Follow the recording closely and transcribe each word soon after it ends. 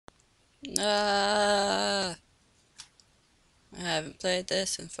I haven't played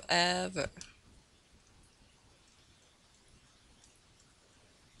this in forever.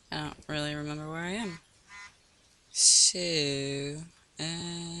 I don't really remember where I am. So,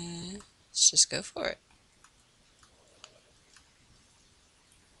 let's just go for it.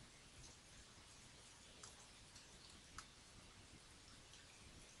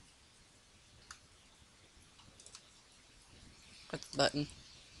 What's the button?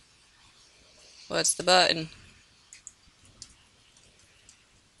 What's the button?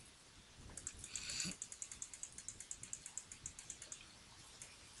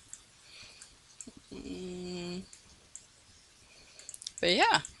 Mm, but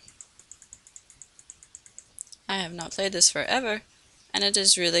yeah, I have not played this forever, and it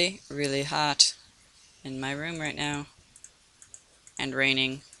is really, really hot in my room right now, and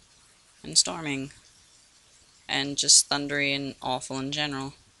raining, and storming, and just thundery and awful in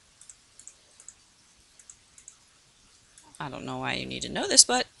general. I don't know why you need to know this,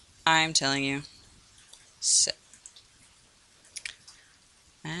 but I'm telling you. So,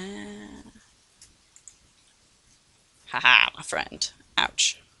 uh, haha, my friend.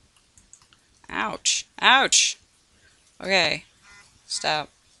 Ouch. Ouch. Ouch. Okay, stop.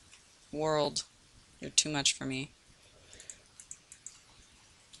 World, you're too much for me.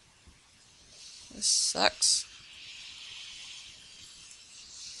 This sucks.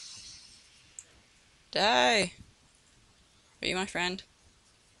 Die. Are you my friend?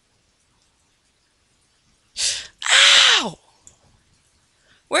 Ow!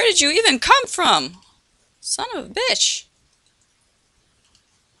 Where did you even come from? Son of a bitch.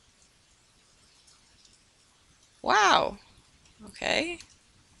 Wow. Okay.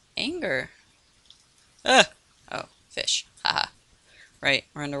 Anger. Ugh. Oh, fish. Haha. Right,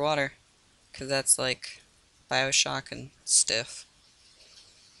 we're underwater. Because that's like Bioshock and stiff.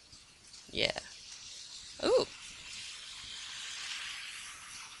 Yeah. Ooh.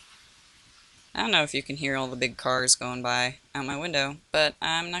 I don't know if you can hear all the big cars going by out my window, but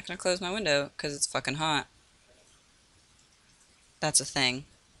I'm not going to close my window because it's fucking hot. That's a thing.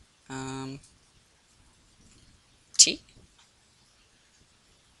 Um, tea?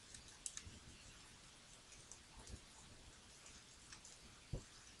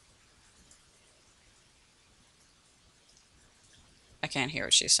 I can't hear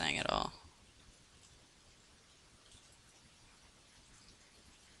what she's saying at all.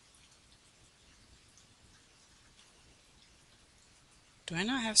 Do I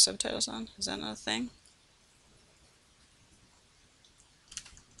not have subtitles on? Is that not a thing?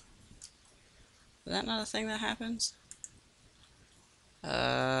 Is that not a thing that happens?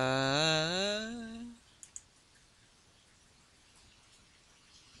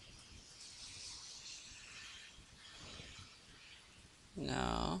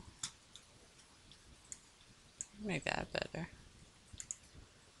 No. Make that better.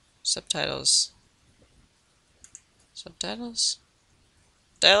 Subtitles. Subtitles?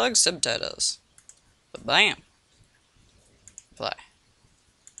 Dialogue subtitles. Bam. Play.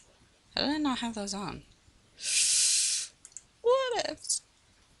 How did I not have those on? What ifs?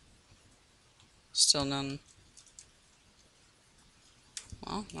 Still none.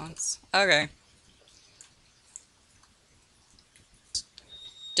 Well, that's okay.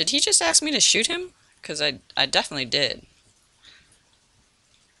 Did he just ask me to shoot him? Because I definitely did.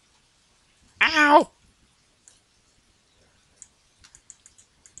 Ow!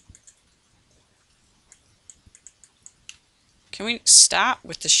 Can we stop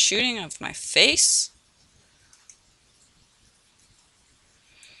with the shooting of my face?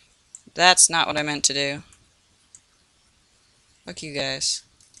 That's not what I meant to do. Fuck you guys.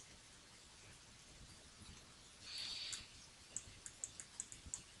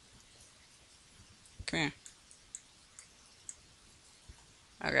 Come here.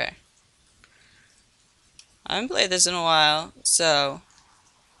 Okay. I haven't played this in a while, so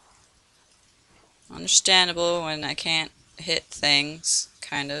understandable when I can't hit things,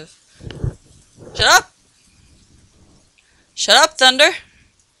 kind of. Shut up! Shut up, Thunder!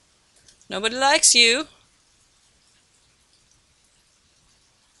 Nobody likes you!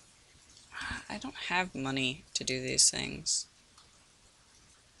 I don't have money to do these things.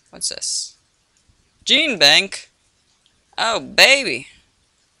 What's this? Gene Bank? Oh, baby!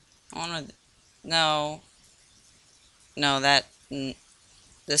 I wanna... No. No, that...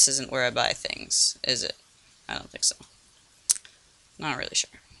 This isn't where I buy things, is it? I don't think so. Not really sure.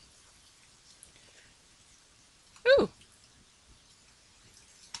 Ooh!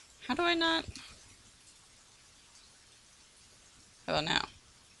 How do I not... How about now?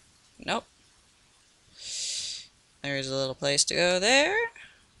 Nope. There's a little place to go there.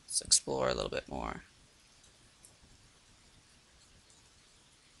 Let's explore a little bit more.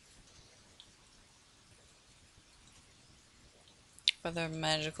 What other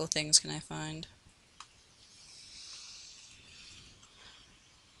magical things can I find?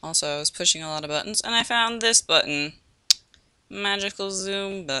 Also, I was pushing a lot of buttons, and I found this button. Magical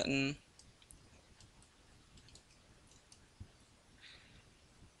zoom button.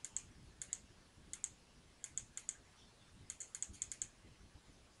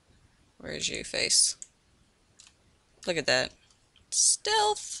 Where's your face? Look at that.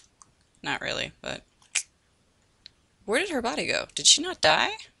 Stealth! Not really, but... Where did her body go? Did she not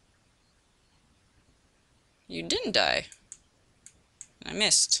die? You didn't die. And I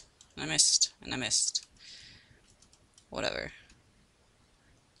missed. And I missed. And I missed. Whatever.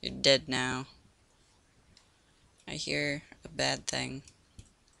 You're dead now. I hear a bad thing.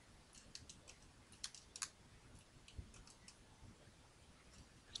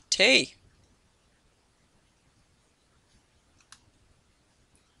 Tea!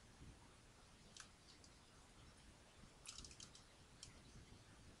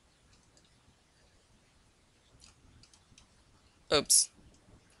 Oops.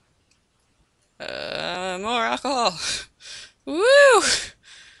 More alcohol! Woo!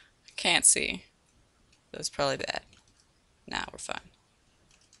 Can't see. That's probably bad. Nah, we're fine.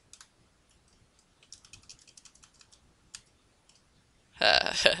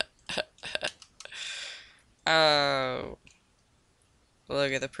 Oh.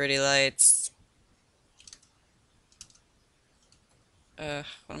 Look at the pretty lights. What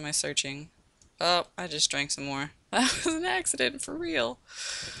am I searching? Oh, I just drank some more. That was an accident, for real.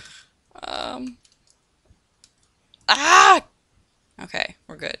 Ah! Okay,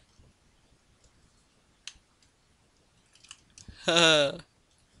 we're good. I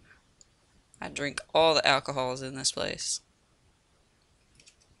drink all the alcohols in this place.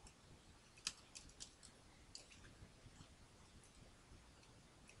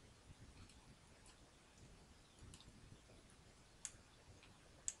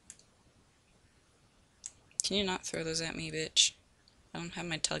 Can you not throw those at me, bitch? I don't have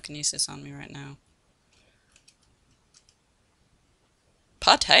my telekinesis on me right now.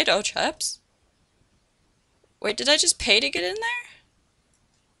 Potato chips? Wait, did I just pay to get in there?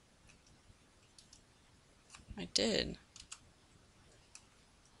 I did.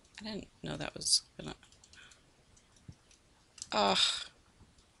 I didn't know that was gonna... Ugh.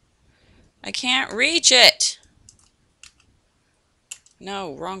 I can't reach it!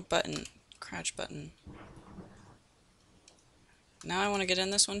 No, wrong button. Crouch button. Now I want to get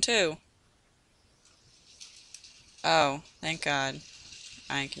in this one too. Oh, thank God.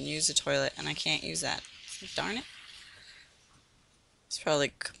 I can use the toilet and I can't use that. Darn it. It's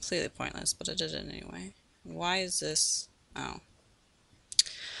probably completely pointless, but I did it anyway. Why is this? Oh.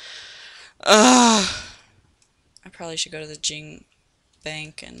 Ugh. I probably should go to the Jing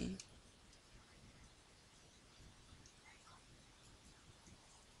bank and...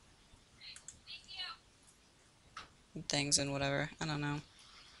 things and whatever. I don't know.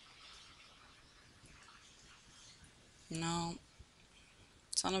 No.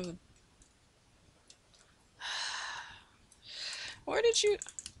 Son of a... Where did you...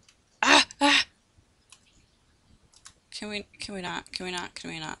 Ah! Ah! Can we not? Can we not?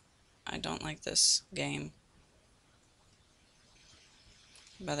 Can we not? I don't like this game.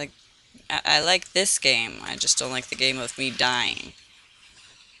 But I like this game. I just don't like the game of me dying.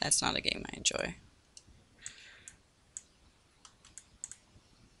 That's not a game I enjoy.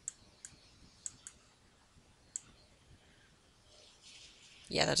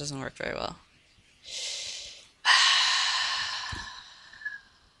 Yeah, that doesn't work very well.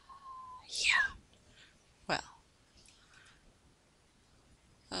 Yeah. Well.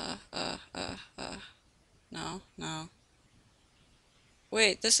 No, no.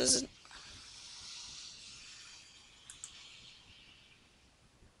 Wait, this isn't...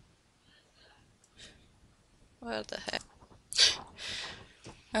 What the heck?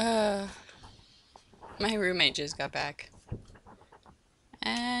 My roommate just got back.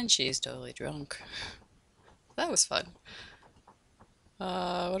 And she's totally drunk. That was fun.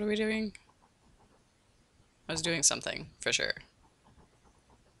 What are we doing? I was doing something, for sure.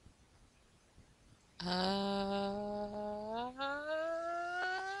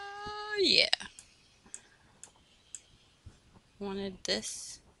 Yeah. Wanted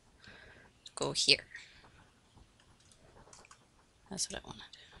this to go here. That's what I wanted.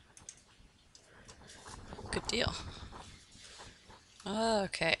 Good deal.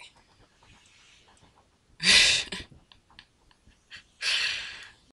 Okay.